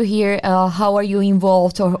nice to hear how are you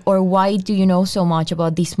involved or why do you know so much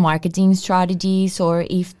about these marketing strategies, or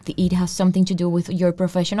if it has something to do with your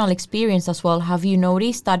professional experience as well. Have you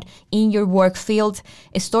noticed that in your work field,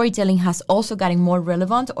 storytelling has also gotten more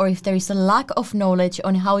relevant, or if there is a lack of knowledge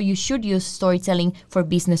on how you should use storytelling for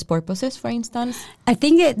business purposes, for instance? I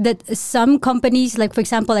think that some companies, like for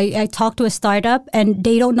example, I talked to a startup and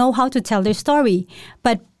they don't know how to tell their story,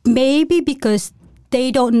 but maybe because they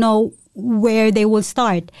don't know where they will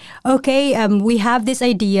start. Okay, we have this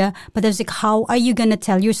idea, but there's like, how are you going to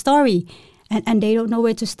tell your story? And they don't know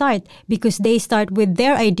where to start because they start with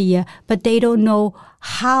their idea, but they don't know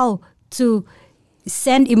how to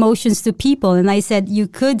send emotions to people. And I said, you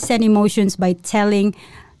could send emotions by telling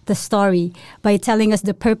the story, by telling us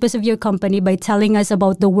the purpose of your company, by telling us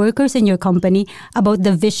about the workers in your company, about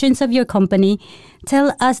the visions of your company.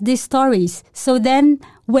 Tell us these stories. So then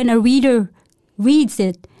when a reader reads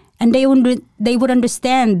it, and they would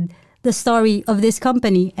understand the story of this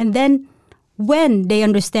company. And then when they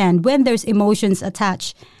understand, when there's emotions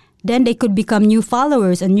attached, then they could become new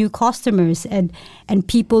followers and new customers and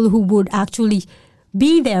people who would actually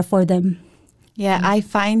be there for them. Yeah, I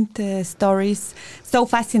find stories so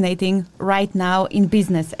fascinating right now in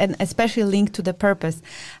business, and especially linked to the purpose.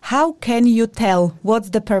 How can you tell what's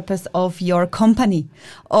the purpose of your company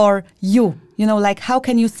or you? Like how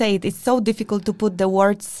can you say it? It's so difficult to put the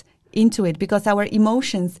words into it because our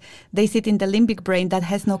emotions, they sit in the limbic brain that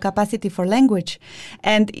has no capacity for language.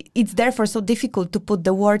 And it's therefore so difficult to put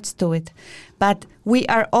the words to it. But we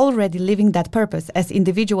are already living that purpose as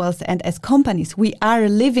individuals and as companies. We are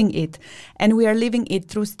living it, and we are living it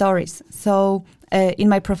through stories. So in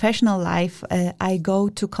my professional life, I go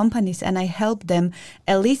to companies and I help them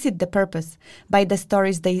elicit the purpose by the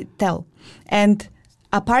stories they tell. And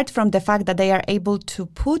apart from the fact that they are able to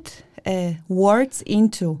put words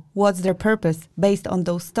into what's their purpose based on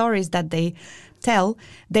those stories that they tell,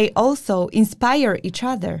 they also inspire each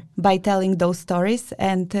other by telling those stories.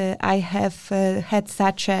 And I have had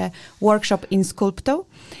such a workshop in Sculpto.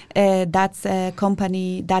 That's a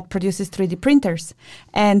company that produces 3D printers.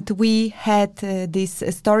 And we had this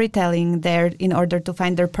storytelling there in order to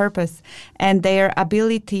find their purpose and their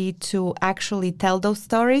ability to actually tell those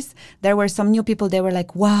stories. There were some new people, they were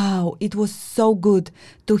like, wow, it was so good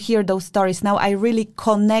to hear those stories. Now I really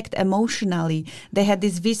connect emotionally. They had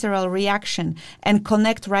this visceral reaction. and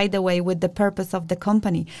connect right away with the purpose of the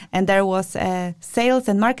company. And there was a sales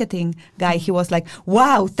and marketing guy. He was like,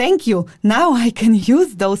 wow, thank you. Now I can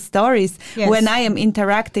use those stories when I am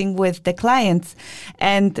interacting with the clients.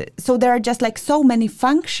 And so there are just like so many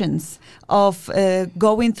functions of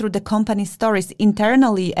going through the company stories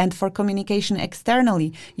internally and for communication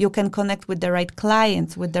externally. You can connect with the right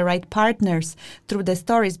clients, with the right partners through the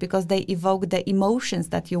stories because they evoke the emotions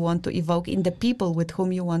that you want to evoke in the people with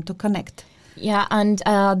whom you want to connect. Yeah, and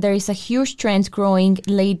there is a huge trend growing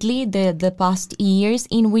lately, the past years,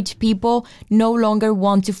 in which people no longer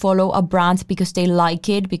want to follow a brand because they like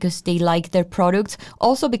it, because they like their product,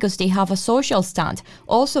 also because they have a social stand,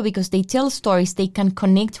 also because they tell stories they can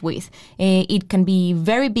connect with. It can be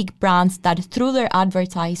very big brands that through their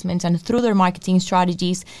advertisements and through their marketing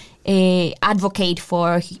strategies advocate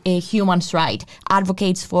for humans' rights,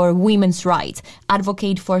 advocates for women's rights,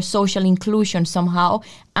 advocate for social inclusion somehow,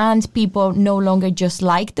 and people no longer just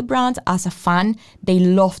like the brand as a fan. They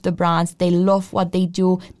love the brands, they love what they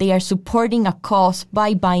do, they are supporting a cause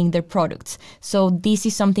by buying their products. So this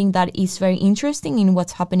is something that is very interesting in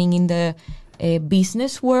what's happening in the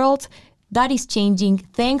business world. That is changing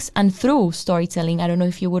thanks and through storytelling. I don't know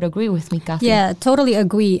if you would agree with me, Kathy. Yeah, totally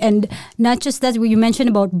agree. And not just that, you mentioned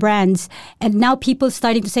about brands. And now people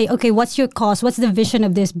starting to say, okay, what's your cause? What's the vision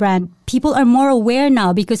of this brand? People are more aware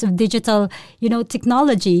now because of digital,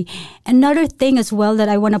 technology. Another thing as well that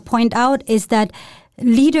I want to point out is that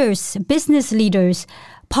leaders, business leaders,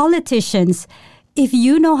 politicians, if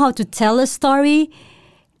you know how to tell a story,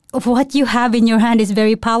 of what you have in your hand is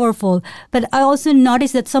very powerful. But I also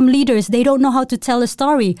noticed that some leaders, they don't know how to tell a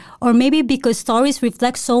story. Or maybe because stories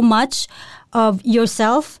reflect so much of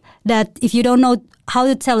yourself that if you don't know how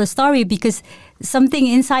to tell a story, because something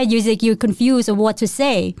inside you is like you're confused of what to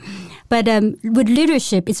say. But with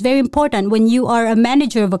leadership, it's very important when you are a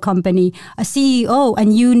manager of a company, a CEO,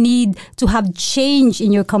 and you need to have change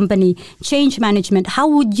in your company, change management. How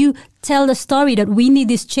would you tell the story that we need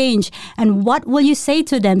this change? And what will you say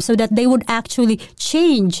to them so that they would actually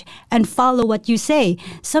change and follow what you say?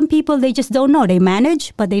 Some people, they just don't know. They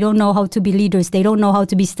manage, but they don't know how to be leaders. They don't know how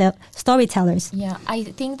to be storytellers. Yeah, I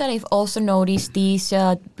think that I've also noticed this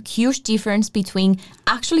huge difference between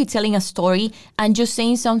actually telling a story and just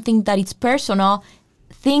saying something that it's personal,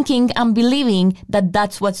 thinking and believing that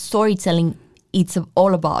that's what storytelling it's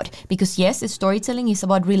all about. Because yes, storytelling is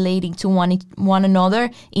about relating to one another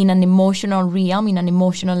in an emotional realm, in an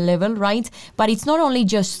emotional level, right? But it's not only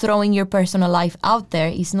just throwing your personal life out there.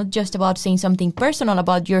 It's not just about saying something personal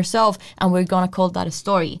about yourself and we're going to call that a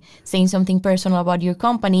story. Saying something personal about your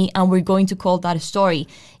company and we're going to call that a story.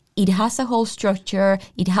 It has a whole structure,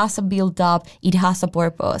 it has a build-up, it has a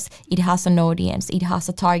purpose, it has an audience, it has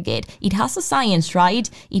a target, it has a science, right?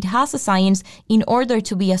 It has a science in order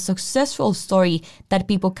to be a successful story that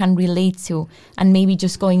people can relate to. And maybe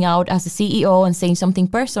just going out as a CEO and saying something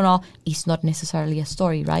personal is not necessarily a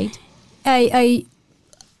story, right? I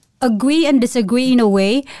agree and disagree in a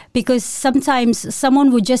way, because sometimes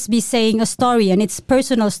someone would just be saying a story and it's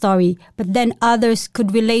personal story, but then others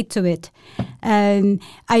could relate to it. And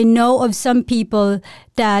I know of some people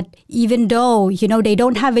that even though, they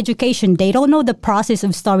don't have education, they don't know the process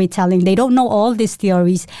of storytelling, they don't know all these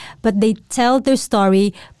theories, but they tell their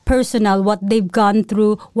story personal, what they've gone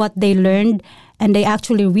through, what they learned, and they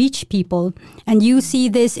actually reach people. And you see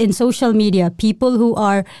this in social media, people who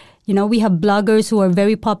are we have bloggers who are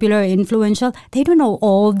very popular, influential. They don't know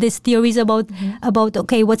all these theories about,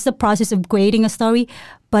 okay, what's the process of creating a story?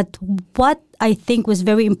 But what I think was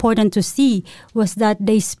very important to see was that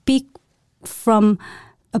they speak from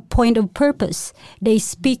a point of purpose. They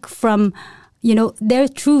speak from, their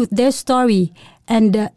truth, their story. And